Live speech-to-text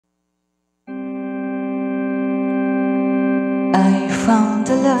found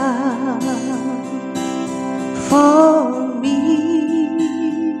a love for me.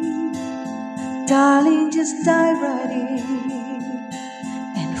 Darling, just dive right in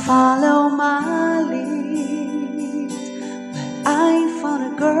and follow my lead. I found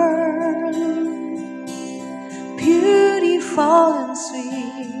a girl, beautiful and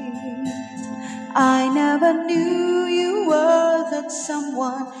sweet. I never knew you were that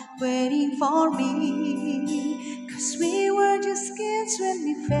someone waiting for me. 'Cause we were just kids when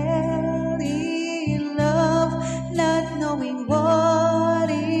we fell in love, not knowing what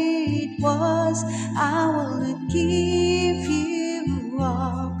it was. I will give you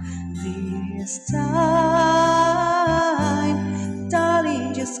up this time. Darling,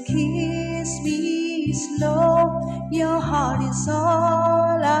 just kiss me slow. Your heart is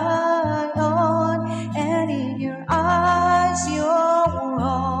all I own, and in your eyes you're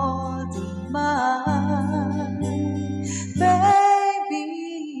holding mine.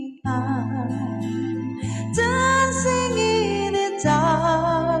 Baby, I'm dancing in the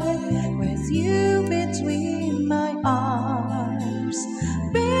dark with you between my arms,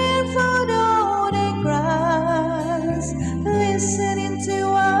 barefoot on the grass, listening to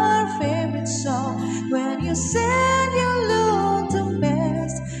our favorite song. When you said you looked the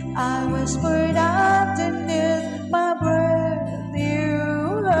best, I whispered underneath my breath. You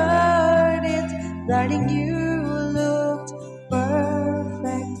heard it, darling, you looked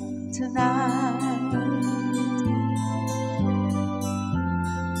perfect tonight.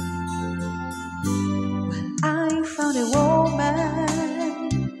 I found a woman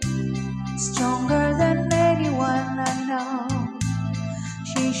stronger than anyone I know.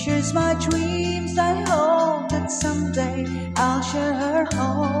 She shares my dreams. I hope that someday I'll share her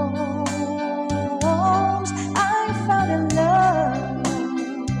homes. I found a love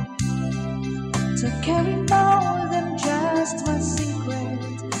to carry more than just one secret,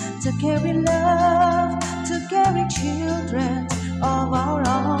 to carry love, to carry children of our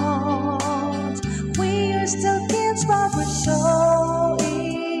own. We are still kids, but we're so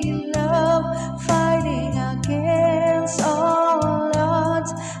in love, fighting against all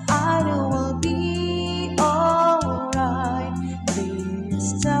odds. I know we'll be alright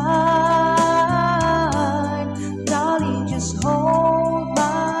this time. Darling, just hold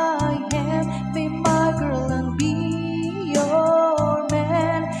my hand, be my girl and be your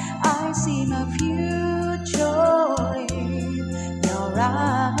man. I see my future in your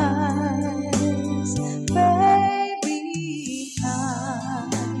eyes. Baby, I'm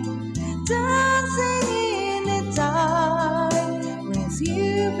dancing in the dark with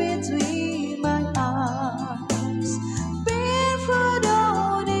you between my arms, barefoot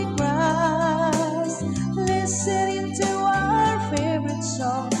on the grass, listening to our favorite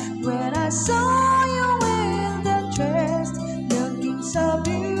song. When I saw you in that dress, looking so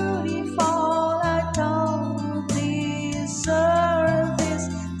beautiful, I don't deserve this.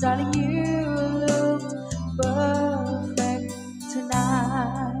 Darling, you looked perfect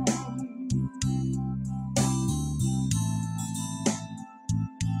tonight.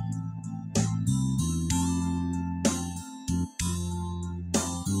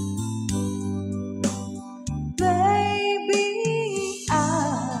 Baby,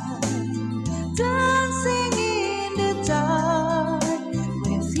 I'm dancing in the dark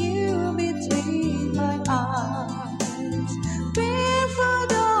with you between my arms,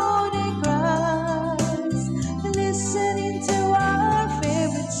 barefoot on the grass, listening to our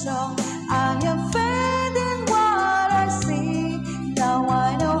favorite song. I am faith in what I see. Now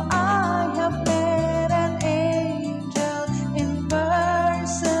I know I have met an angel in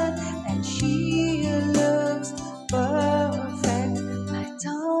person, and she looks perfect. I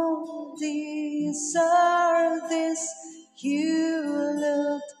don't deserve this. You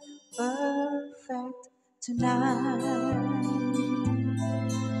looked perfect tonight.